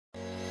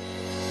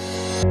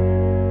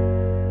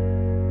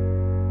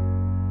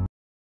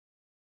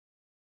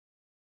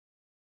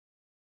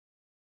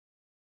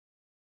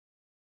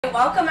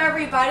Welcome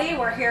everybody.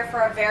 We're here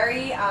for a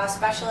very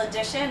special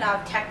edition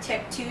of Tech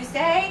Tip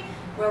Tuesday,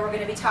 where we're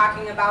going to be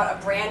talking about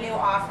a brand new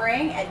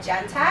offering at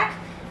GenTech.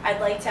 I'd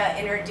like to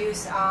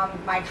introduce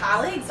my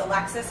colleagues,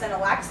 Alexis and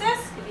Alexis.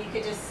 If you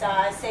could just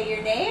say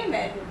your name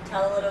and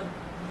tell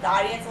the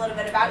audience a little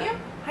bit about you.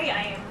 Hi,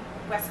 I am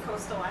West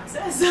Coast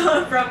Alexis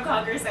from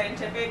Cannabis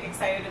Scientific.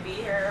 Excited to be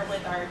here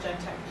with our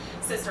GenTech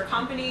sister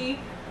company,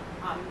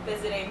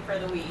 visiting for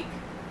the week.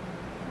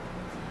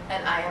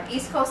 And I am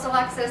East Coast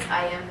Alexis.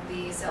 I am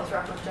the sales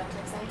rep with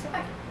GenTech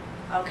Scientific.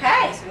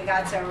 Okay, so we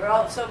got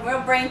some real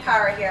brain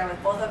power here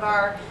with both of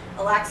our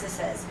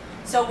Alexises.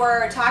 So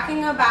we're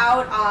talking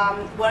about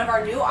one of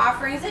our new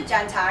offerings at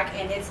GenTech,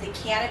 and it's the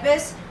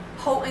Cannabis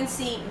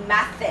Potency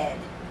method.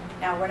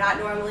 Now, we're not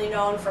normally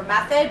known for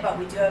method, but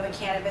we do have a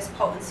Cannabis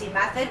Potency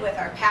method with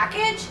our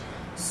package.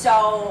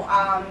 So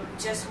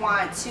just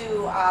want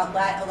to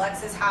let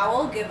Alexis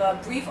Howell give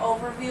a brief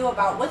overview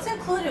about what's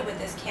included with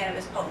this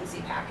Cannabis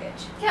Potency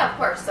package. Yeah, of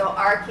course. So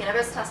our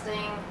cannabis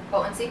testing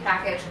potency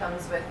package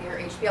comes with your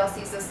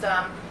HPLC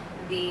system,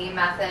 the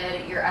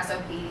method, your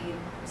SOP.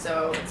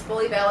 So it's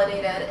fully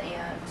validated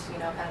and, you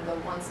know, kind of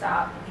the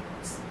one-stop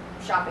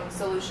shopping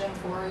solution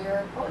for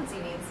your potency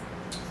needs.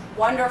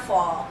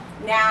 Wonderful.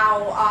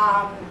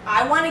 Now,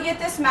 I want to get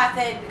this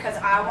method because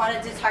I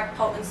want to detect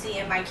potency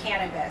in my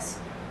cannabis.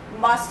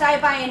 Must I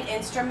buy an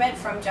instrument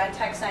from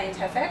GenTech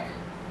Scientific?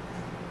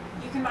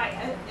 You can buy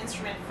an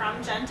instrument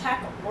from GenTech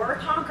or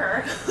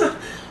Conquer,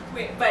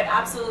 but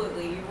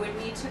absolutely, you would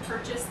need to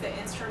purchase the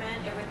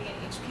instrument. It would be an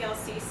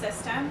HPLC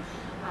system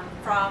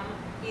from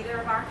either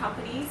of our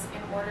companies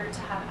in order to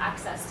have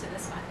access to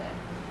this method.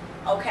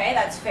 Okay,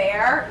 that's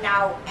fair.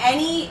 Now,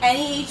 any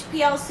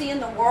HPLC in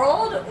the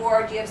world,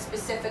 or do you have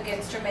specific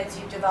instruments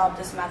you've developed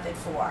this method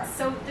for?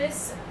 So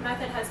this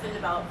method has been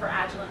developed for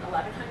Agilent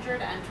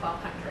 1100 and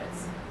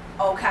 1200s.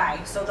 Okay,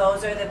 so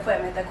those are the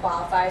equipment that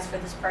qualifies for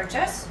this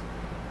purchase?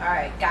 All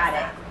right, got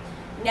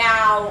it.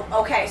 Now,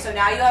 okay, so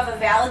now you have a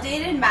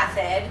validated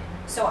method.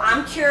 So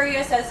I'm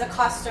curious as a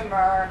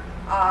customer,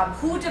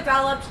 who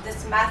developed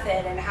this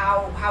method and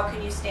how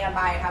can you stand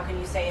by it? How can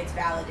you say it's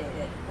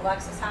validated?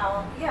 Alexis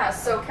Howell? Yeah,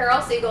 so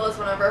Carol Siegel is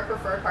one of our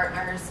preferred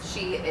partners.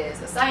 She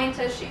is a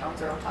scientist. She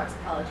owns her own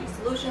toxicology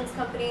solutions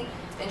company,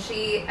 and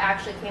she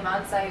actually came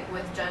on site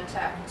with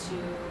GenTech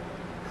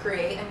to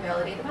create and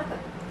validate the method.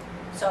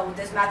 So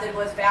this method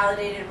was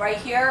validated right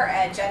here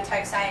at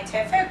GenTech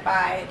Scientific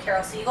by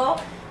Carol Siegel.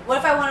 What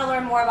if I want to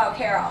learn more about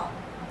Carol?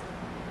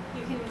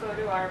 You can go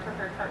to our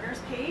preferred partners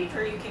page,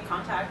 or you can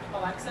contact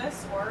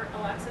Alexis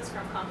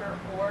from Conquer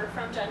or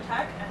from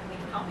GenTech, and we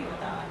can help you with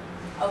that.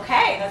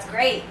 Okay, that's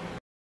great.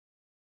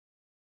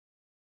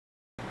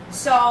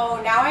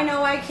 So now I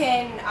know I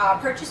can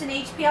purchase an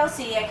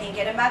HPLC, I can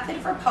get a method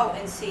for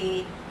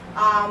potency.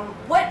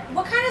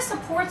 What kind of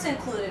support's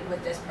included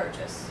with this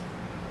purchase?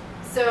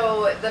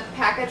 So the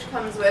package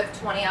comes with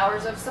 20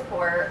 hours of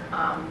support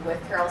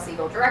with Carol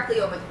Siegel directly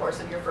over the course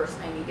of your first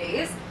 90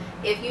 days.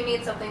 If you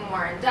need something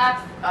more in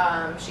depth,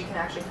 she can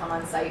actually come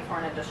on site for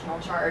an additional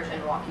charge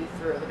and walk you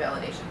through the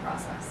validation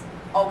process.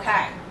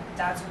 Okay,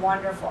 that's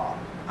wonderful.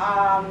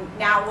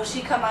 Now, will she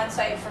come on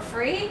site for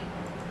free?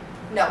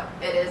 No,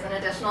 it is an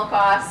additional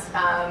cost,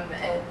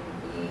 and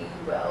we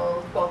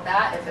will quote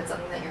that if it's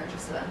something that you're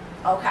interested in.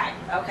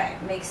 Okay,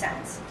 makes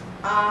sense.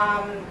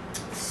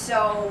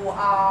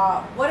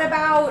 What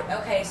about,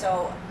 okay,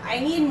 so I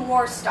need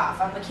more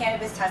stuff. I'm a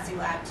cannabis testing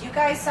lab. Do you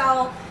guys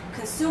sell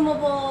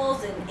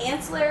consumables and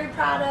ancillary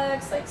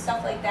products, like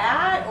stuff like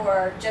that,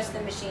 or just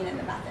the machine and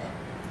the method?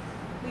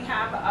 We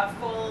have a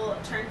full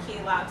turnkey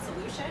lab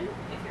solution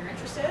if you're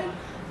interested,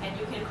 and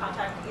you can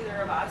contact either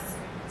of us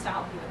to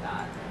help you with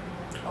that.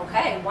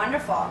 Okay,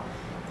 wonderful.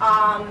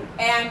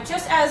 And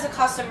just as a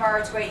customer,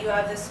 it's great you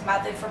have this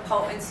method for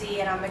potency,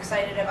 and I'm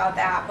excited about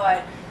that,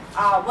 but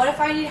what if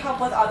I need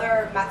help with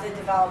other method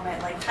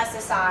development, like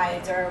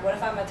pesticides, or what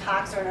if I'm a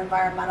tox or an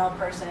environmental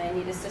person and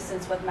need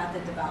assistance with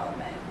method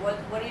development?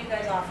 What do you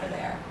guys offer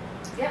there?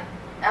 Yeah,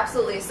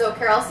 absolutely. So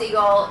Carol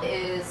Siegel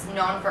is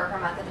known for her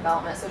method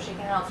development, so she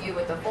can help you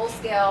with the full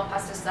scale,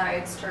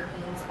 pesticides,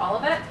 terpenes, all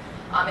of it.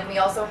 And we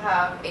also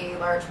have a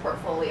large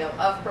portfolio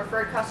of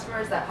preferred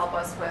customers that help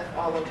us with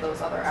all of those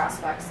other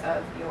aspects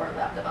of your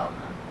lab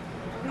development.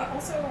 We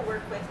also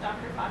work with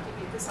Dr. Fatih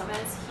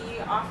Bukusamez. He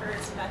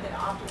offers method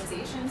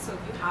optimization, so if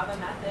you have a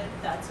method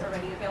that's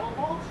already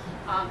available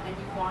and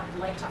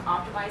you like to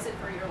optimize it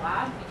for your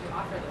lab, we do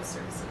offer those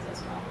services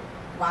as well.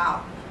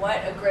 Wow, what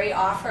a great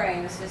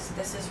offering. This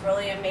is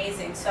really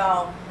amazing.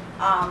 So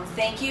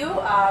thank you,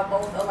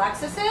 both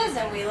Alexises,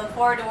 and we look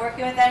forward to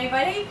working with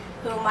anybody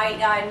who might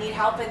need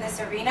help in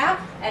this arena.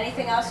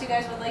 Anything else you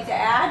guys would like to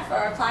add for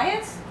our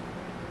clients?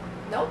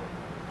 Nope.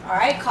 All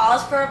right, call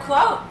us for a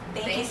quote.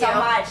 Thank you so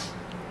much.